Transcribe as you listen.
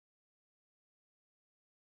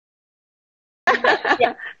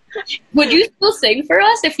Yeah. Would you still sing for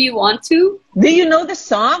us if you want to? Do you know the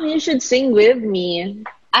song? You should sing with me.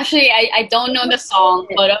 Actually, I don't know the song,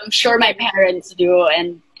 but I'm sure my parents do,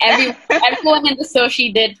 and everyone in the So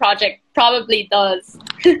She Did project probably does.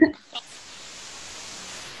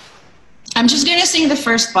 I'm just gonna sing the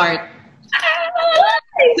first part.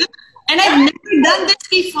 And I've never done this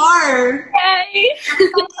before. Yay!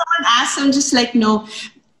 Someone asked, I'm just like, no.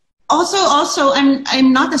 Also,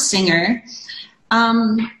 I'm not a singer.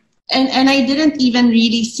 And I didn't even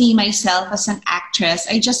really see myself as an actress.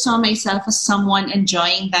 I just saw myself as someone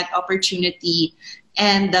enjoying that opportunity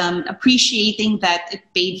and appreciating that it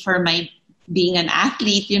paid for my being an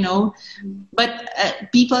athlete, you know. But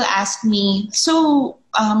people ask me, so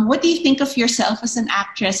what do you think of yourself as an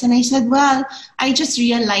actress? And I said, well, I just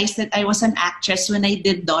realized that I was an actress when I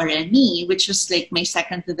did Do Re Mi, which was like my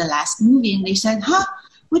second to the last movie. And they said, huh?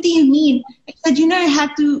 What do you mean? I said, you know,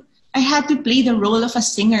 I had to play the role of a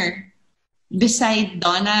singer beside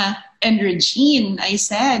Donna and Regine. I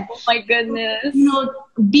said, oh my goodness. You know,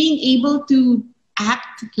 being able to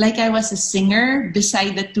act like I was a singer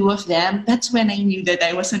beside the two of them, that's when I knew that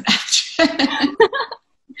I was an actress.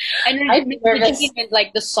 And Regine is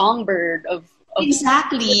like the songbird of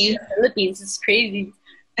exactly the Philippines. It's crazy.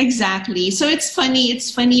 Exactly. So it's funny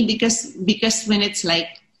because when it's like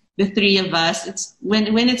the three of us, it's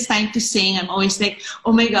when it's time to sing, I'm always like,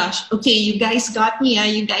 oh my gosh, okay, you guys got me,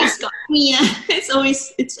 you guys got me. It's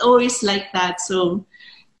always like that. So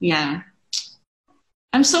yeah,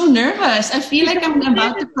 I'm so nervous. I feel like I'm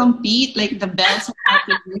about to compete, like the bells are about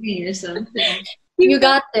to ring or something. You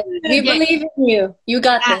got this. We believe in you. You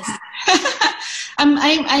got this.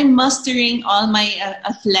 I'm mustering all my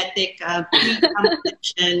athletic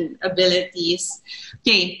pre-competition abilities.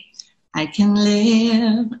 Okay. I can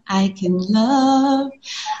live, I can love,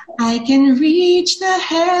 I can reach the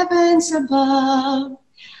heavens above.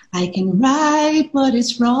 I can right what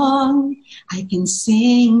is wrong. I can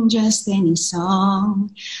sing just any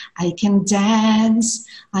song. I can dance,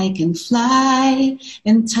 I can fly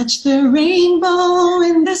and touch the rainbow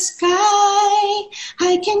in the sky.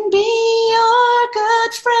 I can be your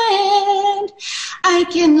good friend. I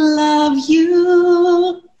can love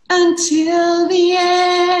you until the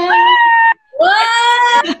end.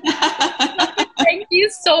 What? Thank you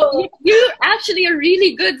so. You're actually a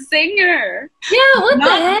really good singer. Yeah, what the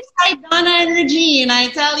heck? Like Donna and Regine, I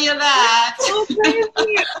tell you that. So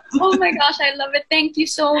crazy. Oh my gosh, I love it. Thank you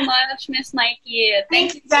so much, Miss Mikee.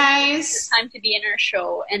 Thank you guys. For the time to be in our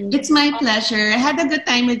show, and it's my pleasure. I had a good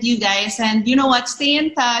time with you guys, and you know what? Stay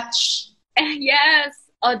in touch. Yes.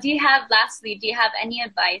 Oh, lastly, do you have any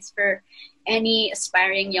advice for any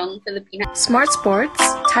aspiring young Filipino? Smart Sports,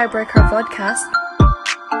 Tiebreaker Vodcast.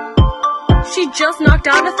 She just knocked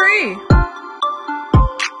down a 3.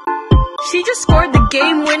 She just scored the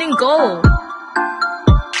game-winning goal.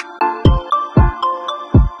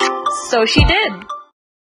 So she did.